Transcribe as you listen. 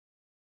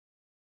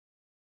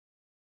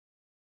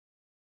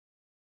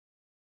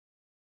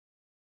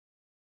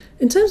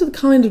In terms of the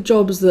kind of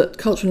jobs that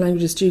cultural and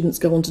languages students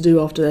go on to do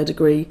after their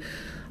degree,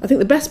 I think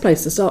the best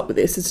place to start with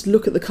this is to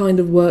look at the kind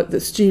of work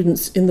that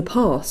students in the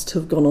past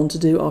have gone on to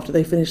do after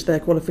they finished their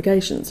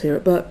qualifications here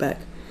at Birkbeck.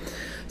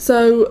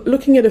 So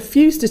looking at a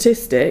few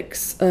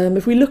statistics,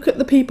 if we look at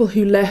the people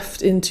who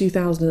left in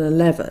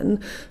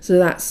 2011, so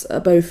that's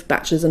both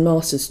bachelor's and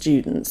master's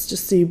students,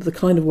 just see the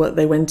kind of work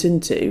they went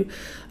into,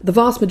 the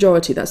vast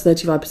majority, that's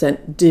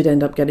 35%, did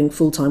end up getting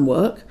full-time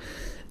work.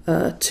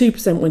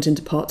 2% went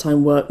into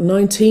part-time work,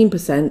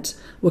 19%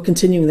 were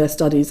continuing their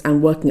studies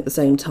and working at the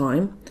same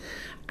time,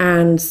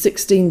 and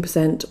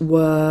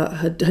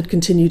 16% had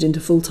continued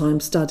into full-time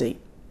study.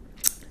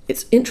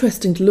 It's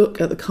interesting to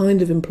look at the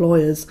kind of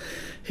employers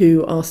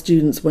who our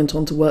students went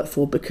on to work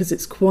for, because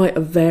it's quite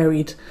a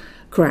varied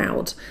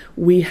crowd.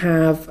 We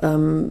have,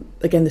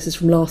 again, this is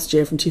from last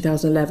year, from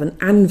 2011,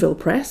 Anvil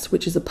Press,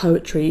 which is a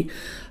poetry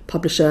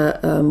publisher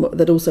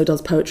that also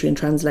does poetry and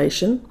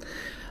translation.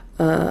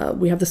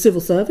 We have the Civil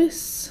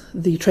Service,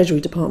 the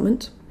Treasury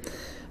Department.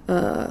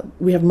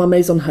 We have Ma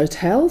Maison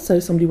Hotel,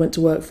 so somebody went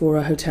to work for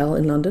a hotel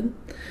in London.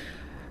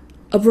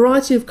 A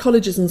variety of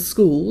colleges and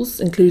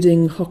schools,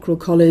 including Hockerell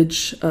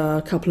College,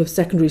 a couple of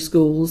secondary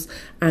schools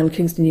and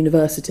Kingston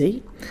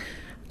University,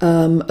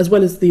 as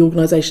well as the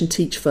organisation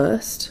Teach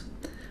First,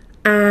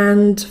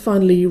 and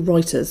finally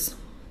writers.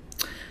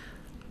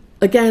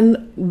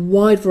 Again,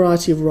 wide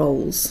variety of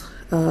roles.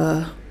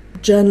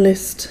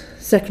 Journalist,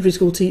 secondary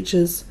school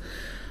teachers,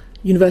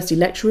 university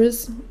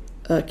lecturers,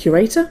 a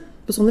curator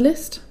was on the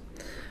list,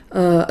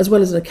 as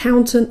well as an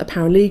accountant, a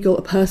paralegal,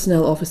 a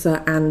personnel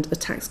officer and a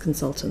tax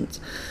consultant.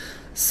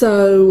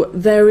 So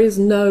there is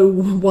no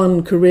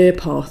one career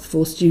path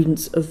for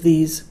students of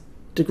these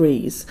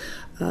degrees.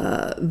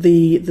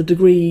 The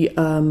degree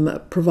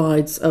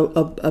provides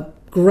a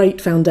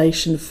great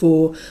foundation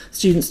for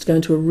students to go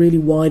into a really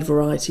wide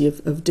variety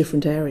of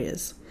different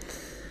areas.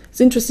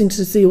 It's interesting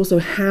to see also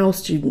how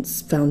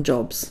students found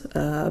jobs.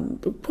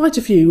 Quite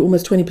a few,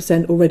 almost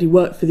 20%, already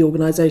worked for the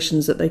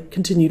organisations that they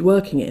continued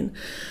working in.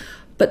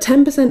 But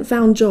 10%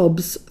 found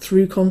jobs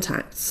through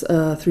contacts,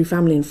 through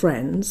family and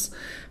friends,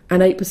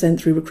 and 8%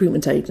 through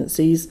recruitment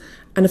agencies,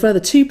 and a further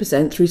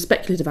 2% through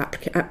speculative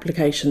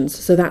applications.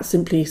 So that's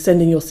simply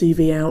sending your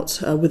CV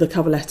out with a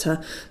cover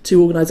letter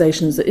to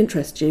organisations that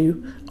interest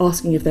you,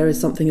 asking if there is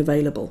something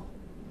available.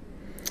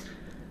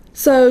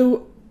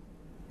 So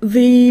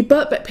the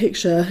Birkbeck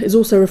picture is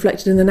also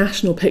reflected in the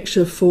national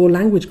picture for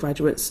language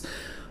graduates,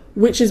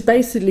 which is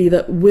basically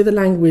that with a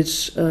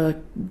language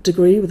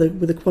degree,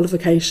 with a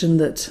qualification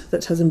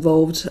that has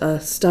involved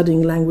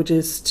studying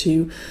languages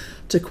to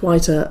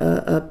quite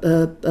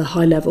a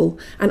high level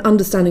and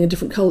understanding a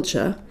different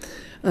culture.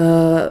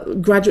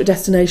 Graduate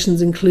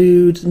destinations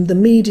include the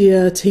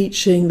media,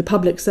 teaching, the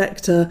public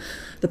sector,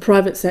 the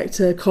private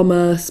sector,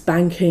 commerce,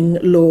 banking,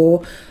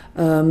 law.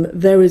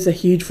 There is a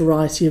huge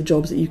variety of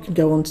jobs that you can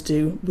go on to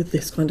do with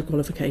this kind of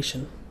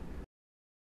qualification.